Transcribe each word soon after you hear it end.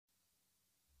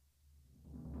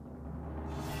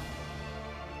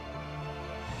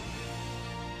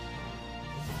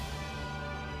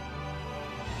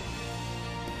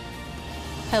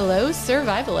Hello,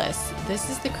 survivalists. This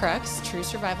is The Crux, True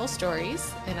Survival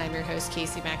Stories, and I'm your host,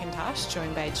 Casey McIntosh,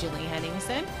 joined by Julie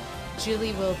Henningsen.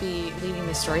 Julie will be leading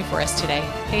the story for us today.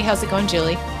 Hey, how's it going,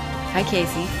 Julie? Hi,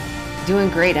 Casey. Doing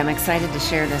great. I'm excited to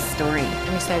share this story.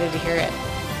 I'm excited to hear it.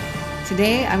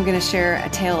 Today, I'm going to share a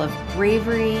tale of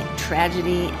bravery,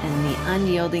 tragedy, and the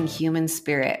unyielding human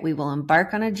spirit. We will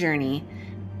embark on a journey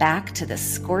back to the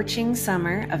scorching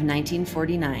summer of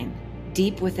 1949.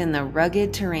 Deep within the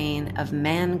rugged terrain of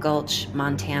Mann, Gulch,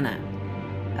 Montana,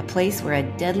 a place where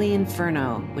a deadly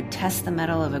inferno would test the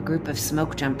mettle of a group of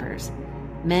smoke jumpers,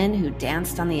 men who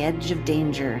danced on the edge of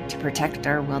danger to protect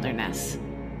our wilderness.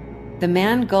 The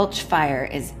Mann Gulch fire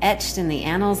is etched in the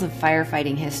annals of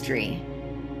firefighting history.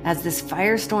 As this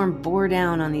firestorm bore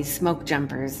down on these smoke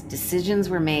jumpers, decisions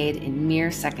were made in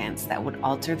mere seconds that would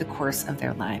alter the course of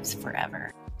their lives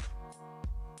forever.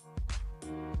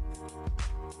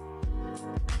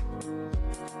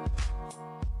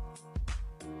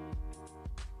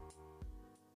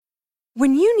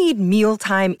 When you need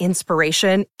mealtime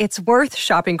inspiration, it's worth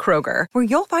shopping Kroger, where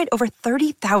you'll find over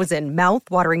 30,000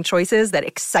 mouth-watering choices that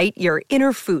excite your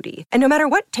inner foodie. And no matter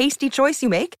what tasty choice you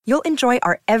make, you'll enjoy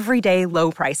our everyday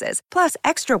low prices, plus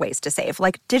extra ways to save,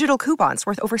 like digital coupons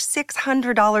worth over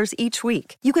 $600 each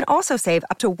week. You can also save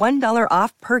up to $1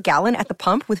 off per gallon at the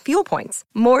pump with fuel points.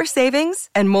 More savings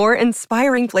and more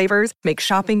inspiring flavors make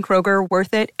shopping Kroger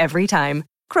worth it every time.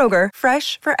 Kroger,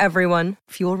 fresh for everyone.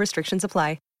 Fuel restrictions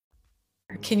apply.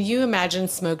 Can you imagine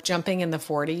smoke jumping in the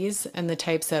 40s and the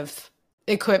types of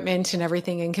equipment and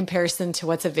everything in comparison to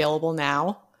what's available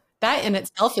now? That in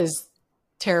itself is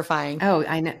terrifying. Oh,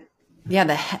 I know.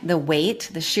 Yeah, the weight,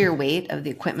 the sheer weight of the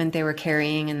equipment they were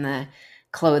carrying and the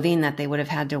clothing that they would have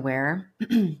had to wear,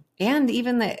 and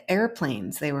even the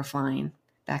airplanes they were flying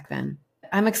back then.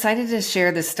 I'm excited to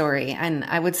share this story, and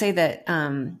I would say that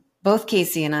both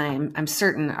Casey and I'm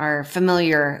certain, are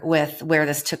familiar with where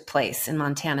this took place in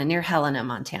Montana, near Helena,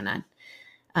 Montana.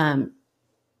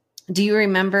 Do you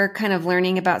remember kind of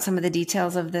learning about some of the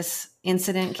details of this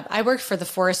incident? I worked for the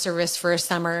Forest Service for a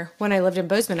summer when I lived in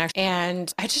Bozeman,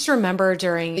 and I just remember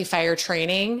during the fire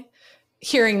training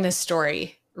hearing this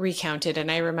story recounted, and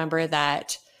I remember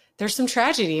that there's some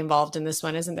tragedy involved in this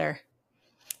one, isn't there?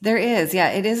 There is, yeah.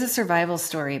 It is a survival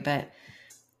story, but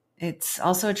it's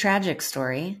also a tragic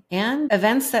story, and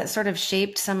events that sort of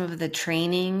shaped some of the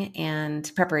training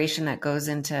and preparation that goes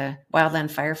into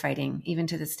wildland firefighting, even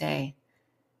to this day.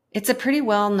 It's a pretty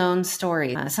well-known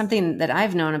story, something that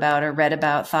I've known about or read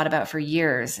about, thought about for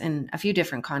years in a few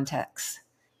different contexts.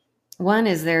 One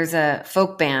is there's a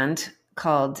folk band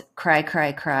called Cry,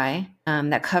 Cry, Cry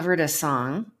that covered a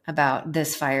song about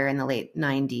this fire in the late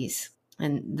 90s.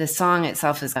 And the song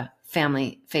itself is a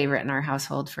family favorite in our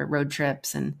household for road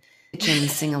trips and kitchen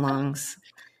sing-alongs.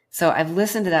 So I've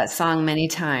listened to that song many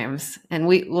times, and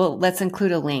let's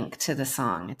include a link to the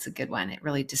song. It's a good one. It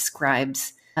really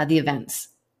describes the events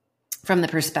from the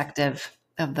perspective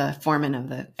of the foreman of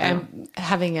the film. I'm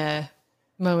having a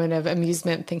moment of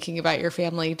amusement thinking about your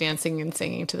family dancing and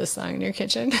singing to the song in your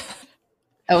kitchen.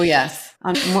 Oh, yes.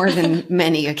 On more than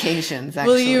many occasions,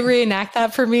 actually. Will you reenact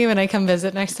that for me when I come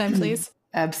visit next time, please?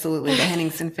 Absolutely. The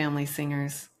Henningsen family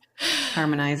singers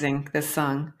harmonizing this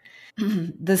song.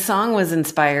 The song was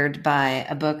inspired by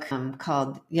a book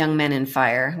called Young Men in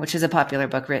Fire, which is a popular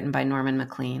book written by Norman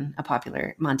Maclean, a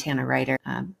popular Montana writer,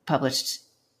 published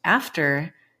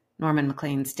after Norman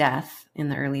Maclean's death in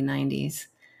the early 90s.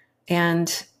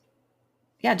 And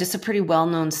yeah, just a pretty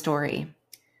well-known story.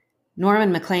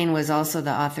 Norman Maclean was also the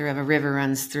author of A River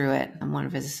Runs Through It, one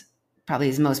of probably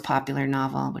his most popular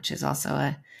novel, which is also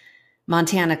a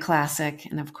Montana classic,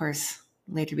 and of course,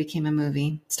 later became a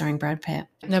movie starring Brad Pitt.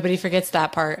 Nobody forgets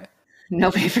that part.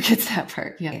 Nobody forgets that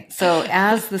part, yeah. So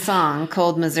as the song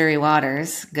Cold Missouri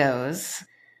Waters goes,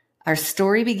 our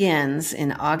story begins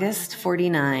in August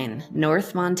 49,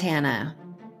 North Montana,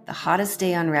 the hottest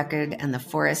day on record and the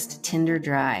forest tinder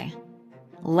dry.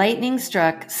 Lightning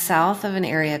struck south of an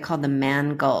area called the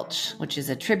Mann Gulch, which is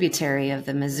a tributary of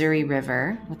the Missouri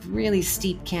River with really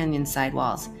steep canyon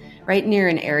sidewalls, right near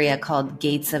an area called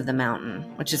Gates of the Mountain,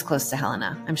 which is close to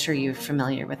Helena. I'm sure you're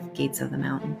familiar with Gates of the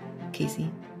Mountain, Casey.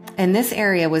 And this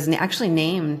area was actually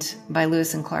named by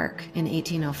Lewis and Clark in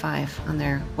 1805 on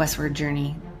their westward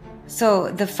journey.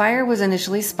 So the fire was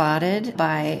initially spotted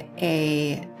by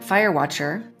a fire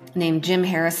watcher named Jim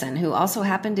Harrison, who also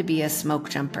happened to be a smoke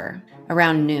jumper,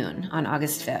 around noon on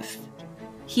August 5th.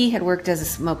 He had worked as a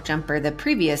smoke jumper the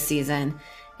previous season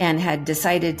and had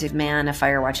decided to man a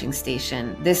fire watching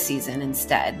station this season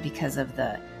instead because of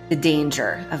the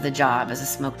danger of the job as a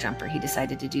smoke jumper. He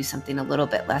decided to do something a little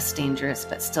bit less dangerous,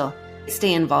 but still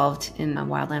stay involved in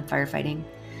wildland firefighting.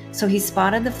 So he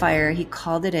spotted the fire, he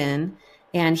called it in,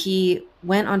 and he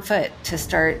went on foot to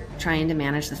start trying to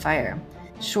manage the fire.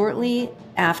 Shortly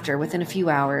after, within a few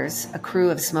hours, a crew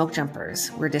of smoke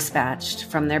jumpers were dispatched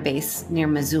from their base near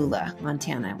Missoula,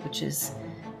 Montana, which is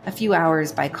a few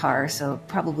hours by car, so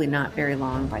probably not very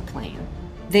long by plane.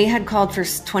 They had called for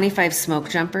 25 smoke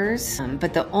jumpers,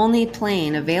 but the only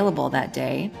plane available that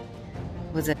day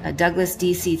was a Douglas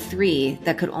DC-3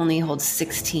 that could only hold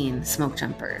 16 smoke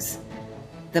jumpers.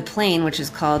 The plane, which is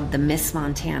called the Miss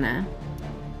Montana,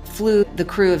 flew the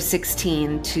crew of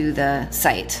 16 to the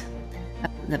site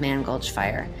of the Mann Gulch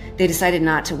fire. They decided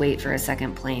not to wait for a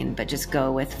second plane, but just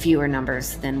go with fewer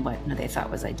numbers than what they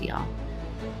thought was ideal.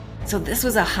 So this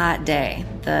was a hot day.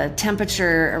 The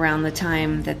temperature around the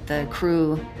time that the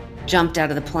crew jumped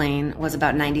out of the plane was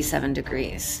about 97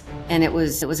 degrees, and it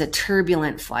was a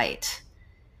turbulent flight.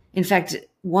 In fact,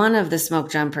 one of the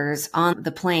smoke jumpers on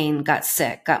the plane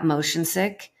got motion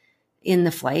sick in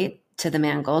the flight to the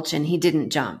Mann Gulch, and he didn't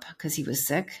jump because he was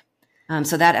sick.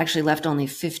 So that actually left only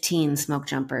 15 smoke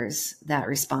jumpers that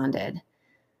responded.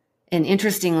 And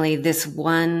interestingly, this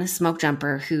one smoke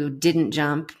jumper who didn't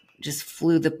jump, just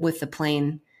flew with the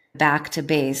plane back to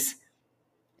base.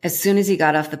 As soon as he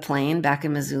got off the plane back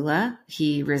in Missoula,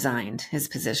 he resigned his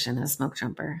position as smoke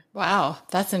jumper. Wow,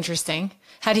 that's interesting.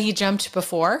 Had he jumped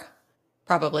before?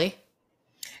 Probably.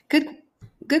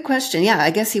 Good question. Yeah,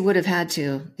 I guess he would have had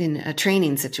to in a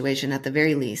training situation at the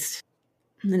very least.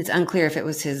 And it's unclear if it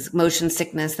was his motion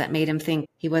sickness that made him think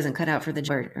he wasn't cut out for the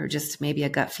job, or just maybe a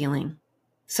gut feeling.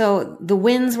 So the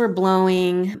winds were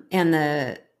blowing and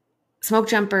the smoke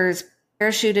jumpers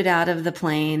parachuted out of the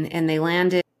plane and they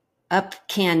landed up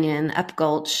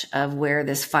gulch of where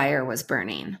this fire was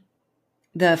burning.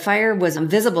 The fire was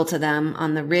visible to them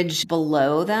on the ridge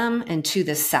below them and to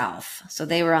the south. So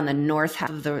they were on the north half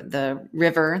of the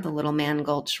river, the Little Mann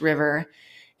Gulch River,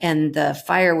 and the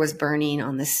fire was burning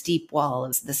on the steep wall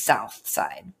of the south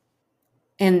side.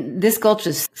 And this gulch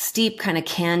is steep kind of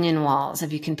canyon walls,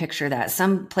 if you can picture that.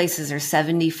 Some places are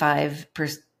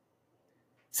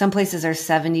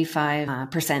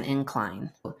 75%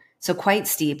 incline. So quite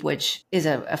steep, which is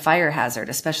a fire hazard,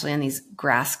 especially on these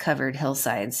grass-covered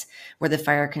hillsides where the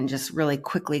fire can just really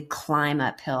quickly climb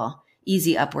uphill,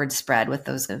 easy upward spread with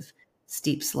those of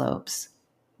steep slopes.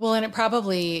 Well, and it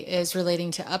probably is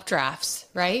relating to updrafts,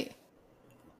 right?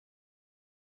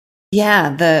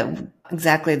 Yeah,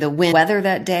 exactly. The wind, weather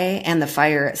that day, and the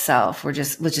fire itself was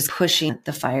just pushing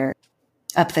the fire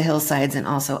up the hillsides and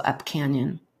also up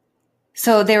canyon.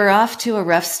 So they were off to a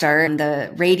rough start, and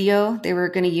the radio they were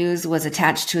going to use was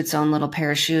attached to its own little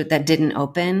parachute that didn't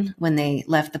open when they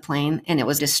left the plane, and it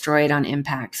was destroyed on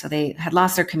impact. So they had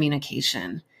lost their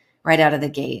communication right out of the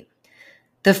gate.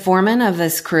 The foreman of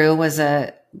this crew was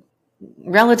a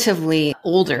relatively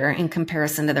older in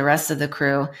comparison to the rest of the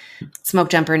crew, smoke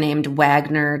jumper named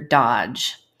Wagner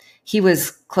Dodge. He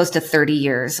was close to 30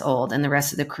 years old, and the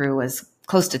rest of the crew was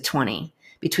close to 20.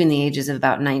 Between the ages of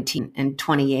about 19 and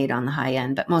 28 on the high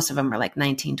end, but most of them were like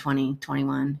 19, 20,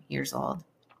 21 years old.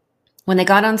 When they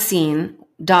got on scene,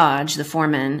 Dodge, the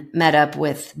foreman, met up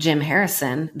with Jim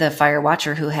Harrison, the fire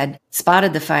watcher who had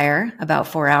spotted the fire about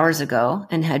 4 hours ago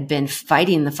and had been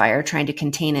fighting the fire, trying to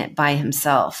contain it by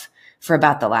himself for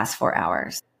about the last 4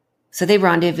 hours. So they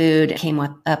rendezvoused, came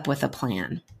up with a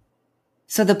plan.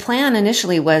 So the plan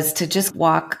initially was to just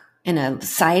walk in a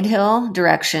side hill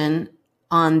direction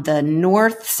on the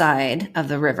north side of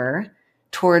the river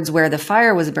towards where the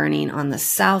fire was burning on the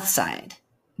south side.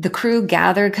 The crew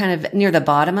gathered kind of near the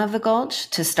bottom of the gulch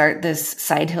to start this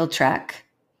side hill trek,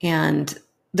 and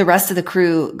the rest of the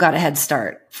crew got a head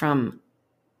start from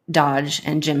Dodge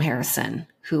and Jim Harrison,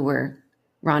 who were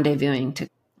rendezvousing to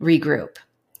regroup.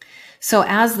 So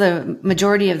as the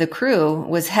majority of the crew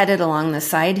was headed along the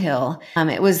side hill,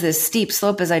 it was this steep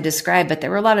slope as I described, but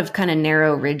there were a lot of kind of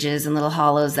narrow ridges and little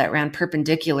hollows that ran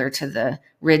perpendicular to the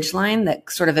ridge line that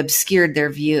sort of obscured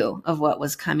their view of what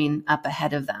was coming up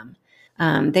ahead of them.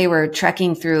 They were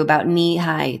trekking through about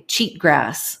knee-high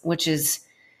cheatgrass, which is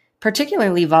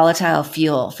particularly volatile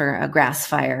fuel for a grass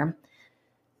fire.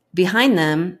 Behind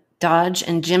them, Dodge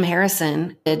and Jim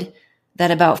Harrison did that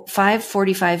about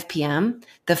 5:45 p.m.,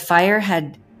 the fire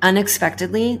had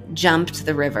unexpectedly jumped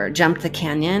the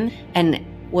canyon, and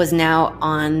was now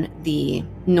on the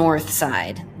north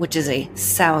side, which is a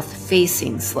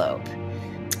south-facing slope,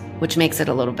 which makes it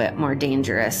a little bit more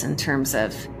dangerous in terms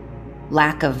of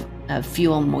lack of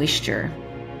fuel moisture.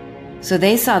 So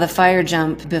they saw the fire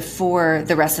jump before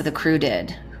the rest of the crew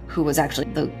did, who was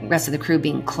actually the rest of the crew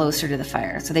being closer to the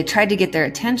fire. So they tried to get their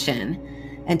attention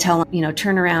and tell them,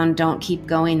 turn around, don't keep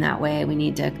going that way. We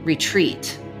need to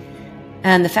retreat.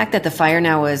 And the fact that the fire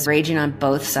now was raging on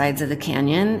both sides of the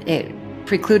canyon, it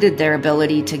precluded their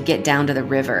ability to get down to the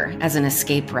river as an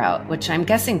escape route, which I'm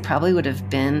guessing probably would have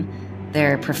been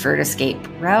their preferred escape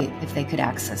route if they could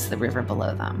access the river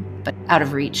below them, but out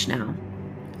of reach now.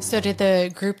 So did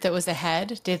the group that was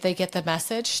ahead, did they get the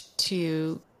message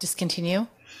to discontinue?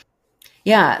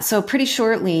 Yeah, so pretty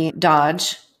shortly,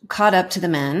 Dodge caught up to the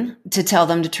men to tell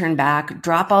them to turn back,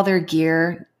 drop all their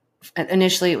gear.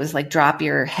 Initially, it was like drop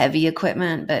your heavy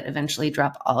equipment, but eventually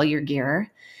drop all your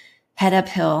gear, head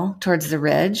uphill towards the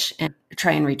ridge and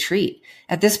try and retreat.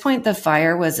 At this point, the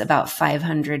fire was about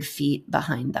 500 feet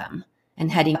behind them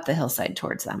and heading up the hillside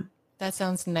towards them. That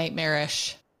sounds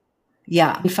nightmarish.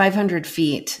 Yeah, 500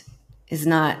 feet is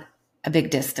not a big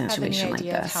distance Have any situation like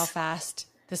idea of this. how fast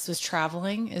this was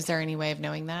traveling? Is there any way of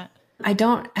knowing that? I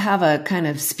don't have a kind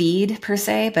of speed per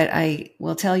se, but I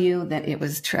will tell you that it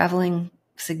was traveling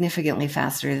significantly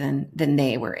faster than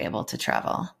they were able to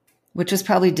travel, which was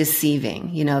probably deceiving.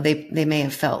 You know, they may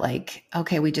have felt like,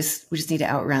 okay, we just need to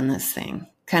outrun this thing.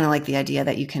 Kind of like the idea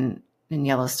that you can, in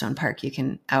Yellowstone Park, you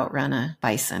can outrun a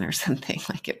bison or something.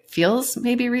 Like it feels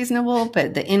maybe reasonable,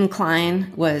 but the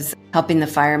incline was helping the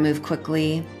fire move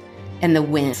quickly, and the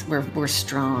winds were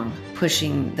strong,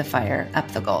 pushing the fire up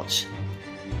the gulch.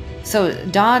 So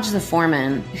Dodge, the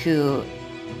foreman, who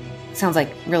sounds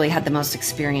like really had the most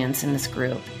experience in this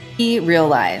group, he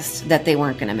realized that they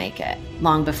weren't going to make it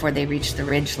long before they reached the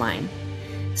ridge line.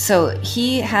 So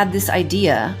he had this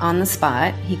idea on the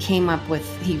spot.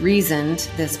 He reasoned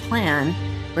this plan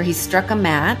where he struck a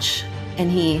match and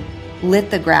he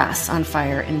lit the grass on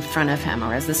fire in front of him.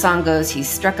 Or as the song goes, he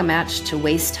struck a match to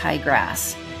waist-high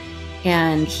grass.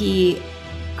 And he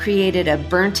created a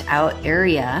burnt out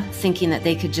area thinking that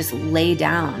they could just lay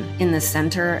down in the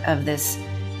center of this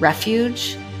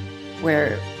refuge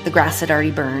where the grass had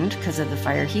already burned because of the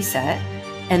fire he set,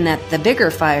 and that the bigger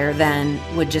fire then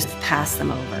would just pass them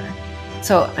over.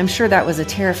 So I'm sure that was a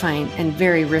terrifying and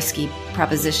very risky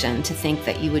proposition to think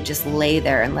that you would just lay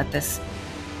there and let this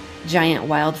giant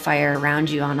wildfire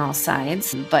around you on all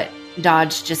sides. But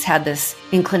Dodge just had this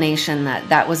inclination that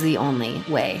that was the only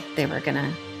way they were going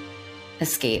to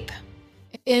escape.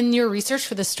 In your research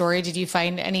for the story, did you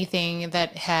find anything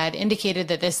that had indicated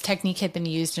that this technique had been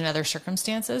used in other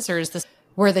circumstances, or is this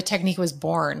where the technique was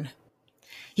born?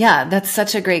 Yeah, that's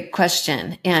such a great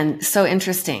question and so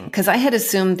interesting, because I had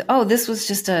assumed, this was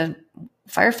just a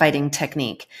firefighting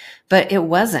technique, but it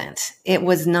wasn't. It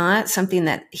was not something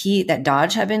that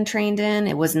Dodge had been trained in.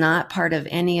 It was not part of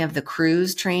any of the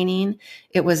crew's training.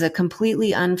 It was a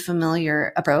completely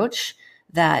unfamiliar approach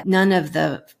that none of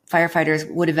the firefighters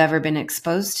would have ever been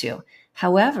exposed to.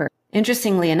 However,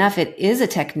 interestingly enough, it is a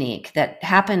technique that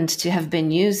happened to have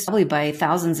been used probably by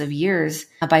thousands of years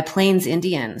by Plains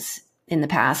Indians in the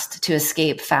past to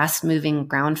escape fast-moving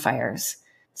ground fires.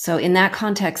 So in that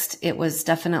context, it was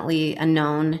definitely a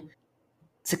known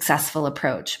successful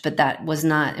approach, but that was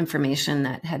not information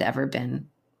that had ever been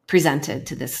presented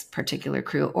to this particular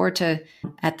crew or to,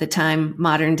 at the time,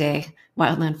 modern-day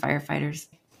wildland firefighters.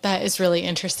 That is really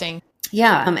interesting.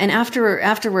 Yeah. And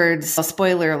afterwards,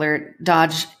 spoiler alert,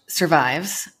 Dodge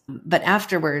survives. But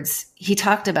afterwards, he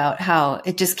talked about how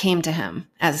it just came to him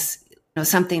as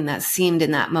something that seemed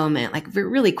in that moment, like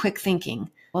really quick thinking,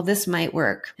 well, this might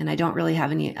work. And I don't really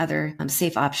have any other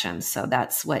safe options. So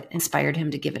that's what inspired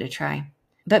him to give it a try.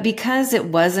 But because it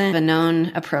wasn't a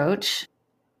known approach,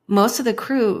 most of the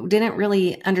crew didn't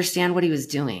really understand what he was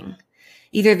doing.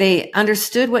 Either they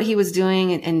understood what he was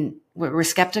doing and were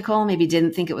skeptical, maybe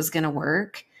didn't think it was going to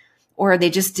work, or they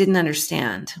just didn't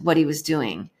understand what he was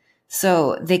doing.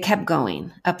 So they kept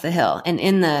going up the hill. And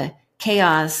in the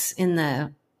chaos, in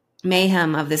the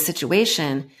mayhem of the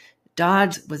situation,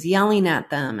 Dodge was yelling at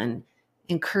them and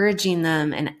encouraging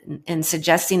them and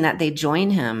suggesting that they join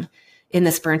him in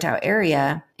this burnt out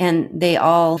area. And they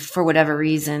all, for whatever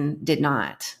reason, did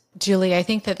not. Julie, I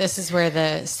think that this is where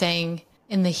the saying,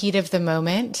 in the heat of the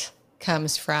moment,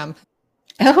 comes from.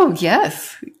 Oh,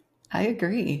 yes, I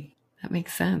agree. That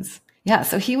makes sense. Yeah,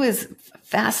 so he was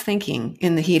fast thinking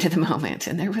in the heat of the moment,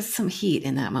 and there was some heat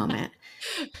in that moment.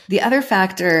 The other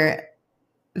factor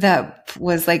that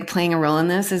was like playing a role in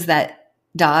this is that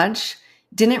Dodge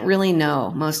didn't really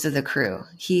know most of the crew.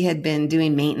 He had been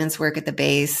doing maintenance work at the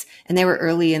base, and they were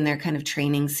early in their kind of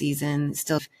training season,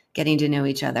 still getting to know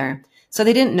each other. So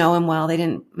they didn't know him well. They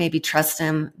didn't maybe trust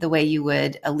him the way you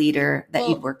would a leader that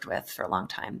you'd worked with for a long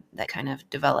time that kind of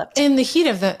developed. In the heat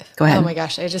of the... Go ahead. Oh my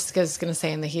gosh, I just was going to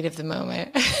say in the heat of the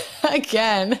moment.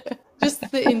 Again, just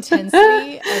the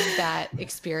intensity of that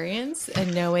experience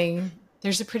and knowing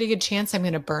there's a pretty good chance I'm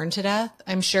going to burn to death.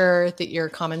 I'm sure that your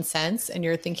common sense and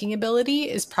your thinking ability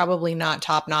is probably not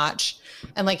top notch.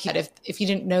 And like you said, if you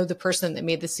didn't know the person that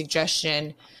made the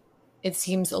suggestion, it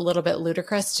seems a little bit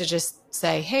ludicrous to just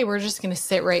say, hey, we're just going to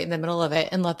sit right in the middle of it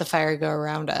and let the fire go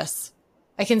around us.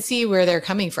 I can see where they're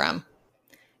coming from.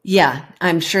 Yeah,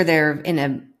 I'm sure they're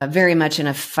in a very much in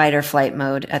a fight or flight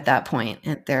mode at that point.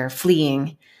 And they're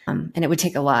fleeing. And it would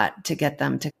take a lot to get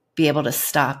them to be able to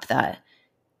stop that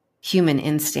human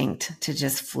instinct to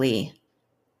just flee,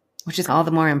 which is all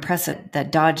the more impressive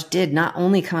that Dodge did not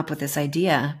only come up with this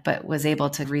idea, but was able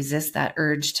to resist that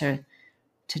urge to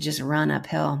just run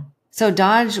uphill. So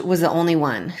Dodge was the only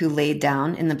one who laid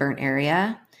down in the burnt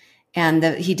area. And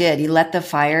he let the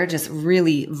fire just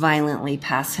really violently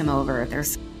pass him over.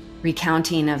 There's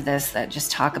recounting of this that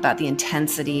just talk about the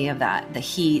intensity of that, the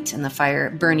heat and the fire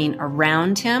burning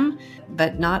around him,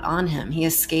 but not on him. He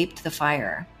escaped the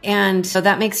fire. And so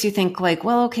that makes you think like,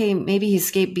 well, okay, maybe he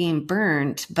escaped being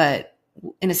burned, but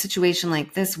in a situation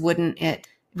like this, wouldn't it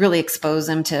really expose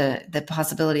him to the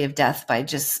possibility of death by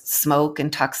just smoke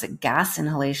and toxic gas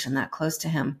inhalation that close to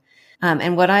him?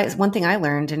 And one thing I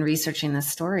learned in researching this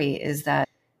story is that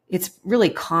it's really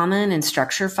common in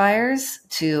structure fires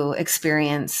to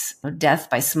experience death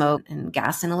by smoke and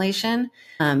gas inhalation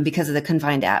because of the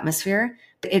confined atmosphere.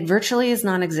 It virtually is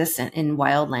non-existent in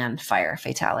wildland fire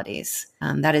fatalities.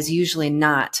 That is usually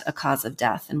not a cause of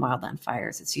death in wildland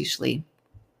fires. It's usually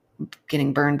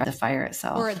getting burned by the fire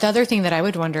itself. Or the other thing that I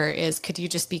would wonder is, could you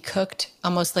just be cooked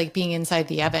almost like being inside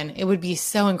the oven? It would be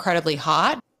so incredibly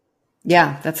hot.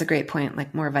 Yeah, that's a great point,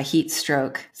 like more of a heat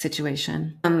stroke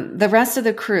situation. The rest of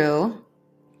the crew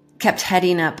kept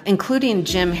heading up, including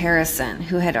Jim Harrison,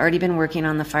 who had already been working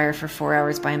on the fire for 4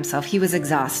 hours by himself. He was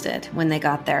exhausted when they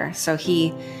got there, so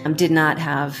he did not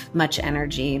have much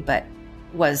energy, but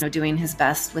was doing his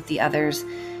best with the others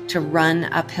to run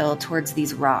uphill towards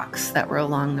these rocks that were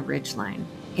along the ridgeline.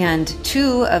 And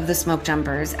 2 of the smoke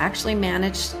jumpers actually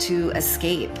managed to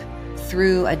escape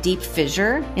through a deep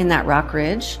fissure in that rock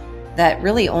ridge that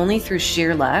really only through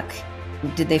sheer luck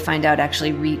did they find out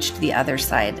actually reached the other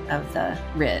side of the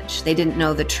ridge. They didn't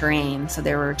know the terrain, so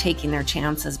they were taking their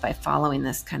chances by following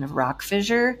this kind of rock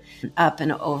fissure up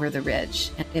and over the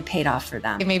ridge. And it paid off for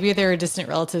them. Maybe they were distant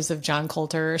relatives of John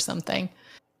Coulter or something.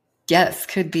 Yes,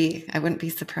 could be. I wouldn't be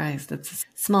surprised. It's a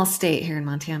small state here in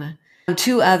Montana.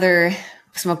 2 other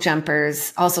smoke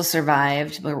jumpers also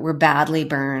survived, but were badly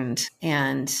burned,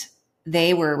 and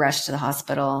they were rushed to the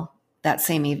hospital that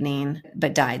same evening,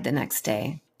 but died the next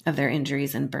day of their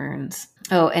injuries and burns.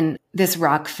 Oh, and this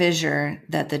rock fissure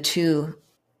that the 2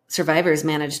 survivors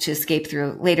managed to escape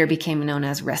through later became known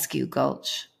as Rescue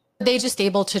Gulch. Were they just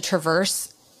able to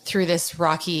traverse through this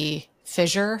rocky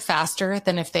fissure faster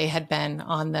than if they had been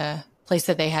on the place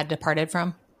that they had departed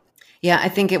from? Yeah, I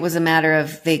think it was a matter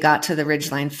of they got to the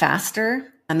ridgeline faster.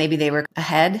 Maybe they were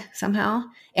ahead somehow,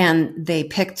 and they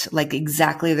picked like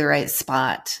exactly the right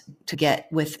spot to get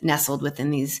nestled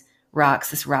within these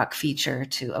rocks, this rock feature,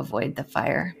 to avoid the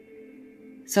fire.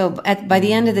 So by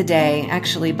the end of the day,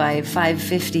 actually by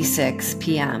 5:56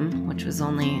 p.m., which was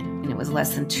it was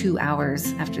less than 2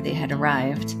 hours after they had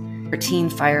arrived, 13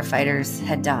 firefighters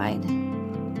had died.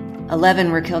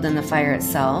 11 were killed in the fire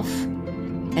itself,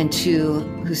 and 2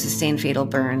 who sustained fatal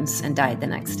burns and died the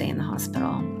next day in the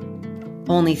hospital.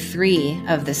 Only 3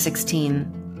 of the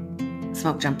 16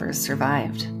 smoke jumpers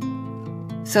survived.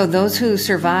 So those who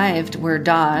survived were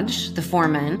Dodge, the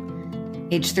foreman,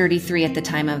 age 33 at the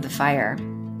time of the fire.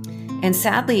 And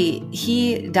sadly,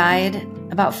 he died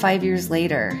about 5 years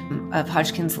later of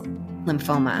Hodgkin's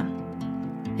lymphoma.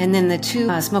 And then the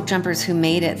 2 smoke jumpers who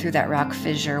made it through that rock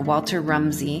fissure, Walter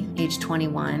Rumsey, age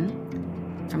 21,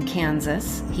 from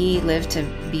Kansas. He lived to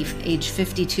be age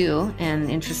 52 and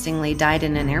interestingly died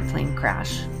in an airplane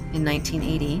crash in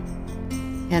 1980.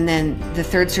 And then the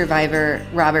 3rd survivor,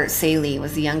 Robert Saley,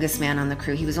 was the youngest man on the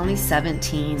crew. He was only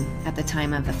 17 at the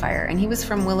time of the fire, and he was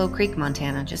from Willow Creek,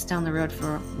 Montana, just down the road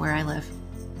from where I live.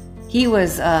 He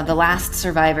was the last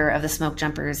survivor of the smoke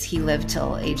jumpers. He lived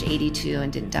till age 82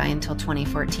 and didn't die until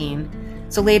 2014.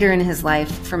 So later in his life,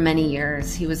 for many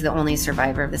years, he was the only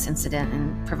survivor of this incident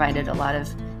and provided a lot of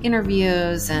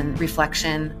interviews and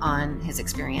reflection on his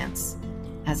experience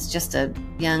as just a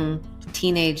young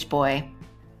teenage boy.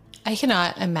 I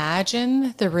cannot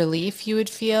imagine the relief you would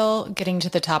feel getting to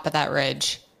the top of that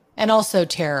ridge, and also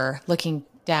terror looking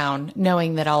down,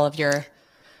 knowing that all of your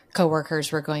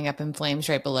coworkers were going up in flames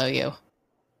right below you.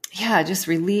 Yeah, just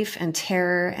relief and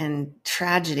terror and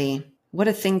tragedy. What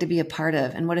a thing to be a part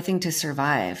of, and what a thing to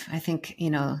survive. I think,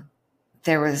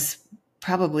 there was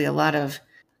probably a lot of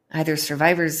either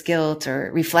survivor's guilt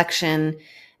or reflection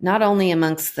not only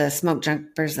amongst the smoke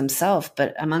jumpers themselves,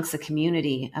 but amongst the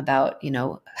community about,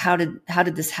 how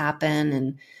did this happen,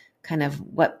 and kind of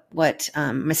what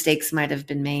mistakes might have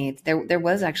been made. There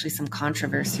was actually some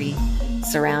controversy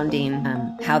surrounding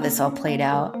how this all played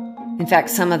out. In fact,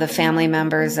 some of the family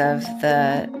members of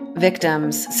the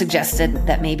victims suggested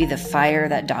that maybe the fire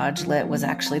that Dodge lit was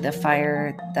actually the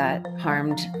fire that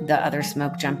harmed the other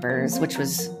smoke jumpers, which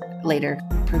was later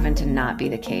proven to not be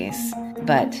the case.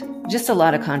 But just a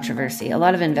lot of controversy, a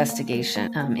lot of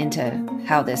investigation into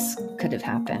how this could have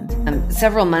happened.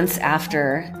 Several months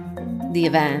after the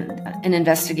event, an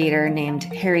investigator named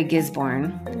Harry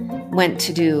Gisborne went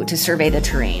to survey the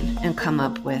terrain and come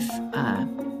up with a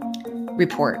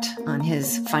report on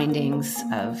his findings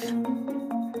of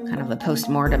kind of the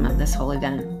post-mortem of this whole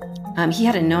event. He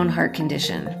had a known heart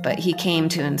condition, but he came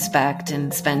to inspect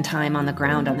and spend time on the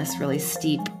ground on this really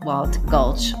steep walled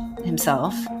gulch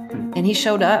himself. And he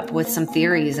showed up with some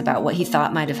theories about what he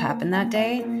thought might have happened that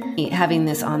day. Having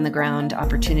this on-the-ground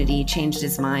opportunity changed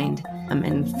his mind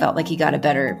and felt like he got a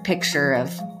better picture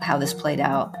of how this played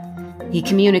out. He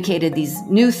communicated these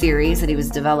new theories that he was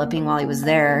developing while he was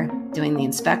there doing the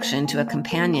inspection to a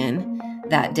companion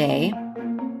that day.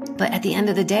 But at the end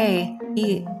of the day,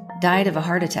 he died of a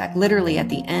heart attack. Literally at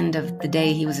the end of the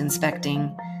day he was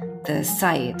inspecting the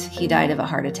site, he died of a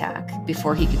heart attack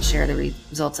before he could share the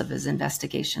results of his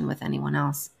investigation with anyone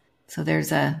else. So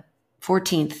there's a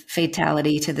 14th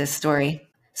fatality to this story.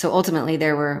 So ultimately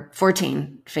there were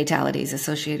 14 fatalities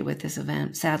associated with this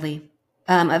event, sadly.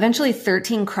 Eventually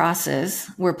 13 crosses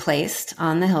were placed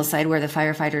on the hillside where the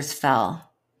firefighters fell.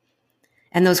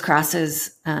 And those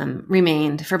crosses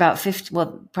remained for about 50,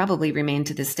 well, probably remain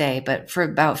to this day, but for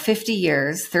about 50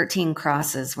 years, 13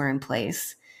 crosses were in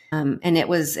place. And it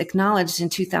was acknowledged in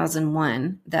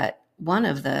 2001 that one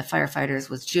of the firefighters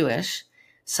was Jewish.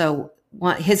 So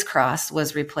his cross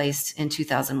was replaced in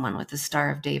 2001 with the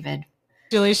Star of David.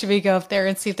 Julie, should we go up there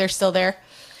and see if they're still there?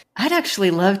 I'd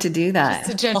actually love to do that.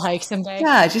 Just a gentle hike someday.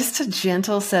 Yeah, just a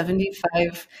gentle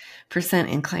 75%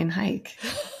 incline hike.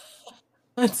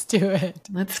 Let's do it.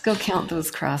 Let's go count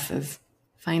those crosses.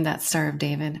 Find that Star of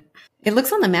David. It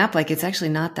looks on the map like it's actually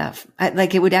not that,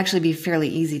 like it would actually be fairly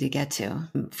easy to get to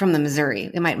from the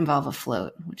Missouri. It might involve a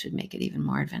float, which would make it even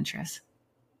more adventurous.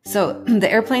 So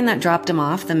the airplane that dropped him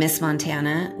off, the Miss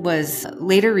Montana, was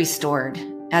later restored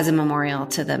as a memorial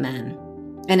to the men.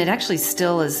 And it actually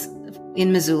still is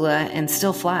in Missoula and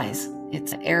still flies.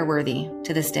 It's airworthy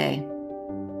to this day.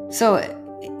 So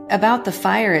about the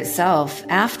fire itself,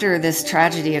 after this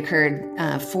tragedy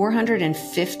occurred,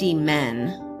 450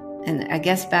 men, and I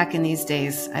guess back in these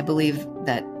days, I believe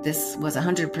that this was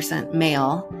 100%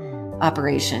 male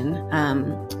operation,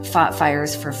 fought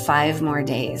fires for 5 more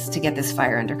days to get this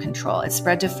fire under control. It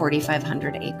spread to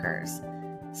 4,500 acres.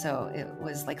 So it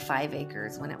was like 5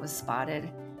 acres when it was spotted,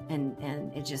 and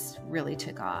it just really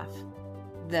took off.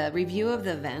 The review of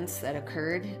the events that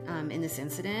occurred in this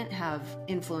incident have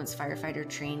influenced firefighter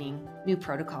training. New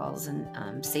protocols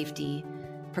and safety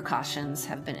precautions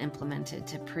have been implemented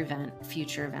to prevent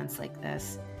future events like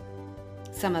this.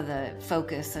 Some of the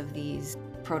focus of these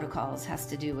protocols has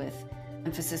to do with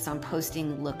emphasis on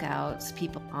posting lookouts,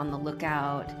 people on the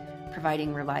lookout,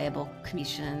 providing reliable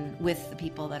communication with the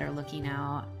people that are looking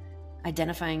out,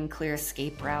 identifying clear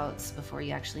escape routes before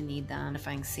you actually need them,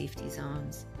 identifying safety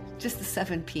zones. Just the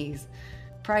 7 Ps.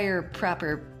 Prior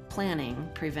proper planning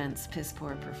prevents piss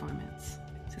poor performance.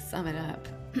 To sum it up,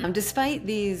 despite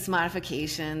these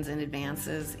modifications and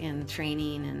advances in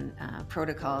training and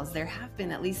protocols, there have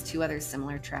been at least 2 other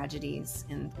similar tragedies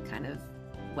in kind of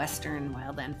Western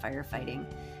wildland firefighting.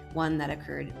 One that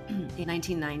occurred in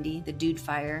 1990, the Dude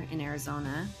Fire in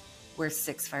Arizona, where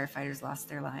 6 firefighters lost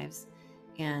their lives.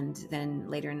 And then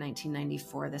later in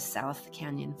 1994, the South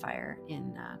Canyon Fire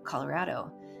in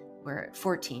Colorado, where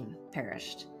 14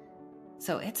 perished.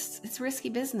 So it's risky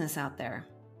business out there.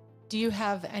 Do you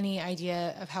have any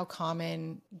idea of how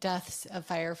common deaths of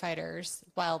firefighters,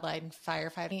 wildland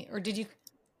firefighting, or did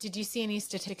you see any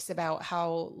statistics about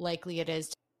how likely it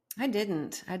is? I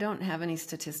didn't. I don't have any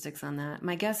statistics on that.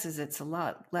 My guess is it's a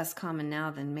lot less common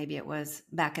now than maybe it was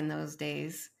back in those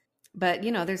days. But,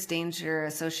 there's danger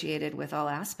associated with all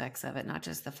aspects of it, not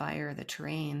just the fire, the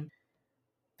terrain,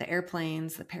 the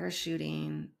airplanes, the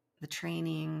parachuting, the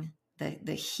training,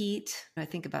 the heat. I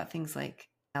think about things like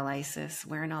ISIS,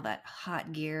 wearing all that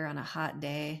hot gear on a hot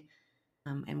day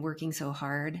and working so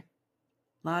hard.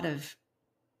 A lot of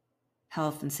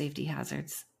health and safety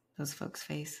hazards those folks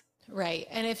face. Right.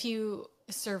 And if you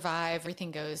survive,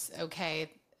 everything goes okay,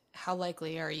 how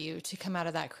likely are you to come out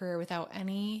of that career without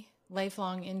any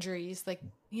lifelong injuries? Like,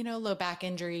 low back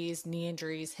injuries, knee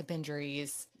injuries, hip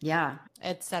injuries, Yeah.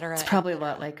 etc. It's probably a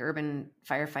lot like urban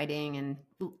firefighting and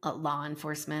law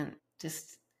enforcement,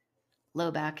 just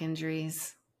low back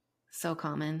injuries. So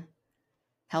common.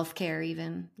 Healthcare,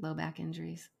 even low back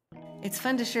injuries. It's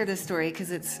fun to share this story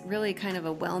because it's really kind of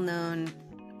a well-known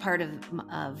part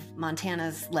of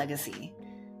Montana's legacy.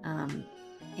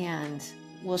 And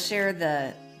we'll share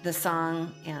the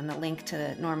song and the link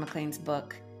to Norm Maclean's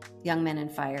book, Young Men in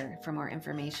Fire, for more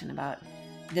information about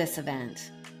this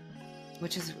event,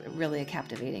 which is really a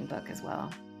captivating book as well.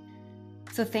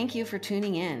 So thank you for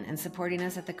tuning in and supporting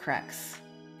us at The Crux.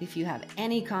 If you have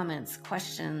any comments,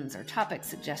 questions, or topic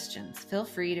suggestions, feel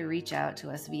free to reach out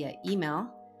to us via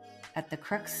email at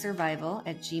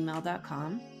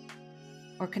thecruxsurvival@gmail.com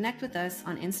or connect with us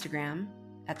on Instagram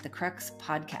at The Crux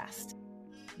Podcast.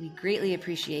 We greatly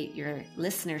appreciate your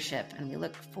listenership, and we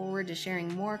look forward to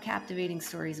sharing more captivating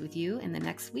stories with you in the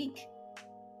next week.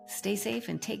 Stay safe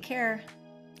and take care.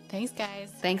 Thanks,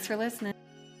 guys. Thanks for listening.